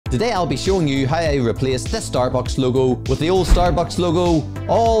Today I'll be showing you how I replaced this Starbucks logo with the old Starbucks logo,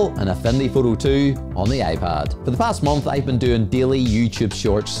 all in Affinity Photo 2 on the iPad. For the past month I've been doing daily YouTube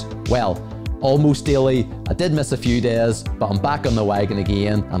shorts. Well, almost daily. I did miss a few days, but I'm back on the wagon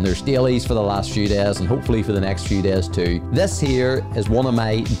again, and there's dailies for the last few days and hopefully for the next few days too. This here is one of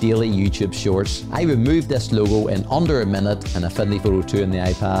my daily YouTube shorts. I removed this logo in under a minute in Affinity Photo 2 on the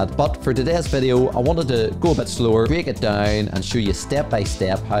iPad, but for today's video I wanted to go a bit slower, break it down and show you step by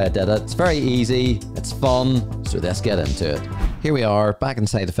step how I did it. It's very easy, it's fun, so let's get into it. Here we are back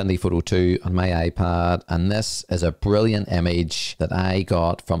inside Affinity Photo 2 on my iPad, and this is a brilliant image that I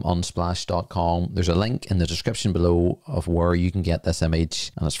got from unsplash.com. There's a link in the description below of where you can get this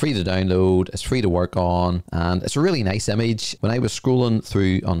image, and it's free to download, it's free to work on, and it's a really nice image. When I was scrolling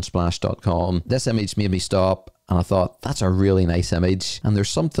through unsplash.com, this image made me stop. And I thought, that's a really nice image. And there's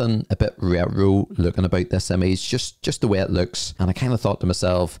something a bit retro looking about this image, just the way it looks. And I kind of thought to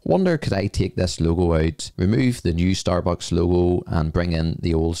myself, wonder could I take this logo out, remove the new Starbucks logo and bring in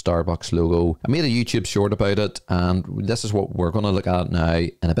the old Starbucks logo. I made a YouTube short about it, and this is what we're going to look at now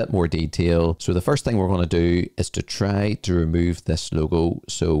in a bit more detail. So the first thing we're going to do is to try to remove this logo.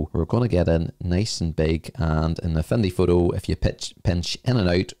 So we're going to get in nice and big, and in the Affinity Photo, if you pinch in and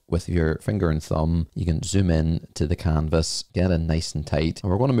out with your finger and thumb, you can zoom in to the canvas, get in nice and tight.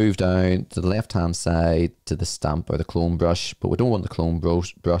 And we're going to move down to the left hand side to the stamp or the clone brush, but we don't want the clone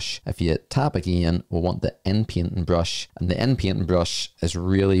brush. If you tap again, we'll want the in painting brush, and the in painting brush is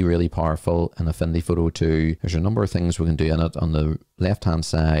really powerful in Affinity Photo 2. There's a number of things we can do in it. On the left hand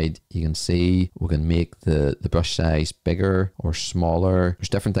side, you can see we can make the brush size bigger or smaller. There's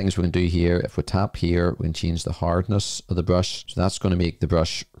different things we can do here. If we tap here, we can change the hardness of the brush, so that's going to make the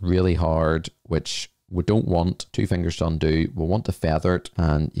brush really hard, which we don't want. Two fingers to undo. We'll want to feather it,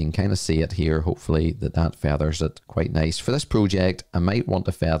 and you can kind of see it here, hopefully, that feathers it quite nice. For this project, I might want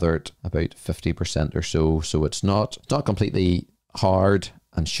to feather it about 50% or so it's not completely hard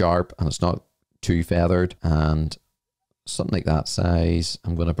and sharp, and it's not too feathered, and something like that size.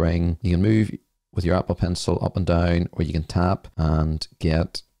 I'm going to bring, you can move with your Apple Pencil up and down, or you can tap and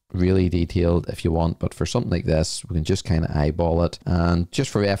get really detailed if you want, but for something like this we can just kind of eyeball it. And just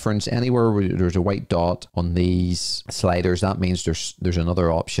for reference, anywhere where there's a white dot on these sliders, that means there's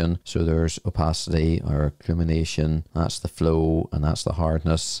another option. So there's opacity or illumination, that's the flow, and that's the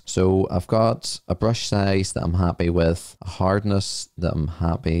hardness. So I've got a brush size that I'm happy with, a hardness that I'm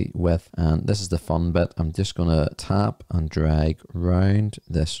happy with, and this is the fun bit. I'm just gonna tap and drag round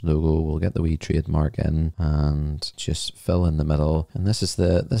this logo. We'll get the wee trademark in and just fill in the middle, and this is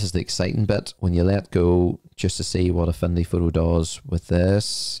the exciting bit when you let go, just to see what Affinity Photo does with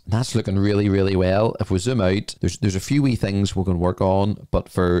this. That's looking really well. If we zoom out, there's a few wee things we're going to work on, but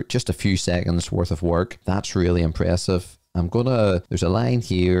for just a few seconds worth of work, that's really impressive. There's a line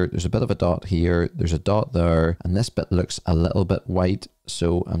here, there's a bit of a dot here, there's a dot there, and this bit looks a little bit white,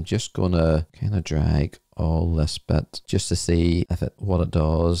 so I'm just gonna kind of drag all this bit just to see what it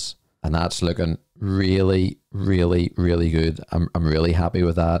does, and that's looking really good. I'm really happy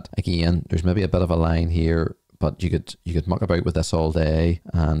with that. Again, there's maybe a bit of a line here, but you could muck about with this all day,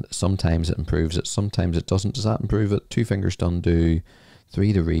 and sometimes it improves it, sometimes it doesn't. Does that improve it? 2 fingers to undo,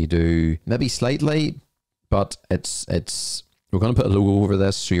 3 to redo, maybe slightly, but we're going to put a logo over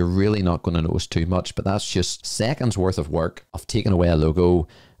this, so you're really not going to notice too much, but that's just seconds worth of work of taking away a logo.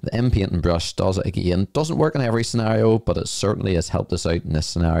 The in painting brush does it again. Doesn't work in every scenario, but it certainly has helped us out in this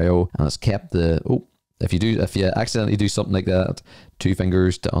scenario, and it's kept if you accidentally do something like that, 2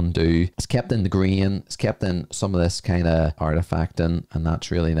 fingers to undo, it's kept in the grain, it's kept in some of this kind of artifacting, and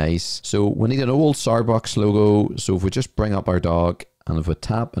that's really nice. So we need an old Starbucks logo. So if we just bring up our dock, and if we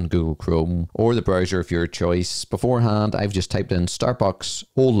tap in Google Chrome or the browser of your choice, beforehand I've just typed in Starbucks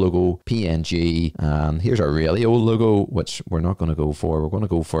old logo PNG, and here's our really old logo, which we're not going to go for. We're going to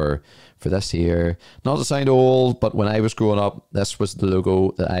go for this here. Not to sound old, but when I was growing up, this was the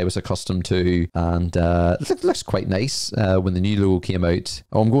logo that I was accustomed to, and it looks quite nice when the new logo came out.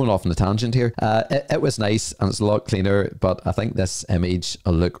 Oh, I'm going off on a tangent here. It was nice, and it's a lot cleaner, but I think this image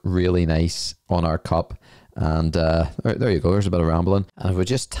will look really nice on our cup. And there you go, there's a bit of rambling. And if we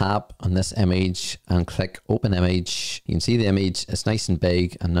just tap on this image and click open image, you can see the image, it's nice and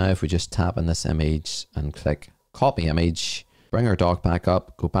big. And now if we just tap on this image and click copy image, bring our dock back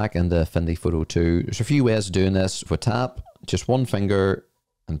up, go back into Affinity Photo 2. There's a few ways of doing this. If we tap just one finger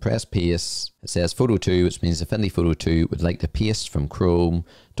and press paste, it says Photo 2, which means Affinity Photo 2 would like to paste from Chrome.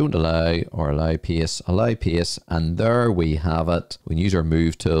 Don't allow or allow paste, and there we have it. We can use our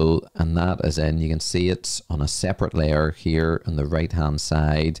move tool, and that is in. You can see it's on a separate layer here on the right hand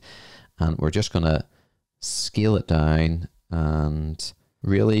side, and we're just going to scale it down and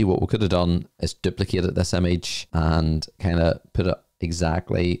Really, what we could have done is duplicated this image and kind of put it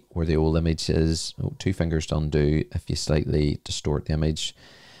exactly where the old image is. Oh, 2 fingers to undo if you slightly distort the image.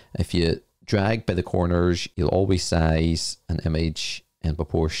 If you drag by the corners, you'll always size an image in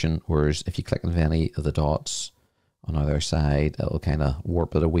proportion, whereas if you click on any of the dots on either side, it'll kind of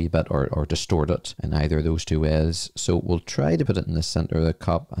warp it a wee bit or distort it in either of those 2 ways. So we'll try to put it in the center of the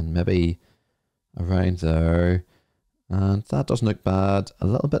cup and maybe around there. And that doesn't look bad. A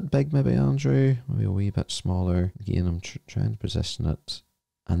little bit big maybe, Andrew. Maybe a wee bit smaller. Again, I'm trying to position it.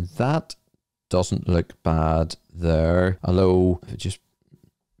 And that doesn't look bad there. Although, if I just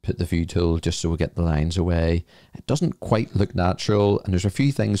put the view tool just so we get the lines away, it doesn't quite look natural. And there's a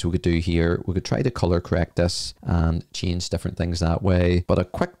few things we could do here. We could try to color correct this and change different things that way. But a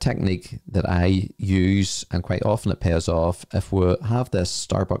quick technique that I use, and quite often it pays off, if we have this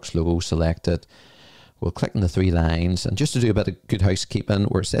Starbucks logo selected, we'll click on the 3 lines, and just to do a bit of good housekeeping,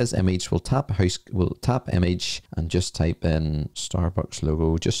 where it says image, we'll tap image and just type in Starbucks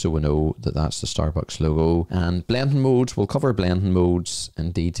logo, just so we know that that's the Starbucks logo. And blending modes, we'll cover blending modes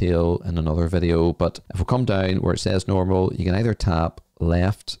in detail in another video. But if we come down where it says normal, you can either tap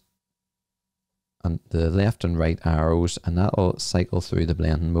left and the left and right arrows, and that'll cycle through the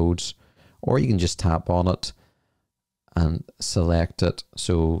blending modes, or you can just tap on it and select it.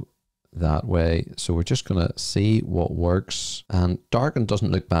 So that way. So we're just going to see what works. And darken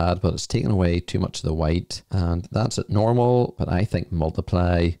doesn't look bad, but it's taken away too much of the white. And that's at normal, but I think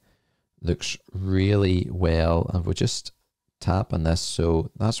multiply looks really well. And we'll just tap on this.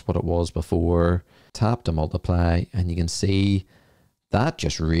 So that's what it was before. Tap to multiply, and you can see that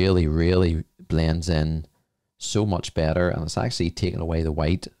just really blends in so much better. And it's actually taken away the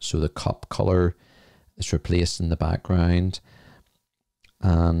white. So the cup color is replaced in the background.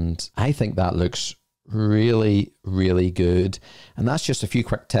 And I think that looks really good. And that's just a few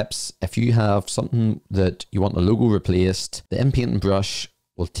quick tips. If you have something that you want the logo replaced, the in-painting brush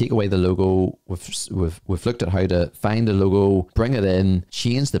will take away the logo. We've looked at how to find the logo, bring it in,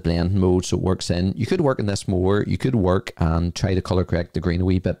 change the blending mode so it works in. You could work in this more. You could work and try to color correct the green a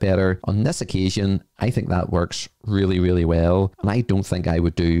wee bit better. On this occasion, I think that works really well, and I don't think I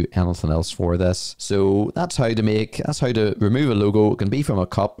would do anything else for this. So that's how to remove a logo. It can be from a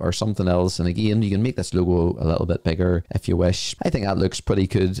cup or something else, and again, you can make this logo a little bit bigger if you wish. I think that looks pretty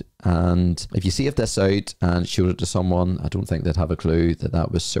good, and if you save this out and showed it to someone, I don't think they'd have a clue that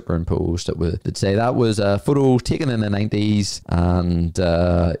that was superimposed. They'd say that was a photo taken in the 90s, and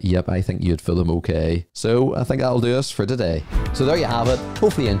yep, I think you'd feel them okay. So I think that'll do us for today. So there you have it.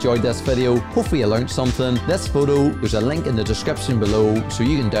 Hopefully you enjoyed this video. Hopefully you learned something. This photo, there's a link in the description below so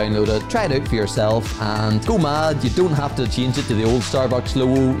you can download it, try it out for yourself, and go mad. You don't have to change it to the old Starbucks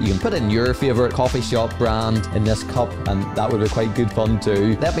logo. You can put in your favorite coffee shop brand in this cup, and that would be quite good fun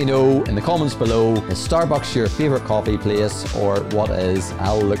too. Let me know in the comments below, is Starbucks your favorite coffee place, or what is?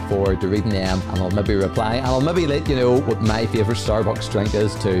 I'll look forward to reading them, and I'll maybe reply, and I'll maybe let you know what my favorite Starbucks drink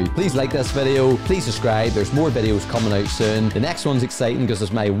is too. Please like this video, please subscribe. There's more videos coming out soon. The next one's exciting because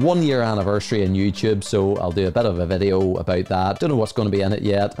it's my 1-year anniversary on YouTube, so I'll do a bit of a video about that. Don't know what's going to be in it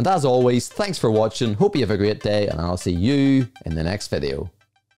yet. And as always, thanks for watching. Hope you have a great day, and I'll see you in the next video.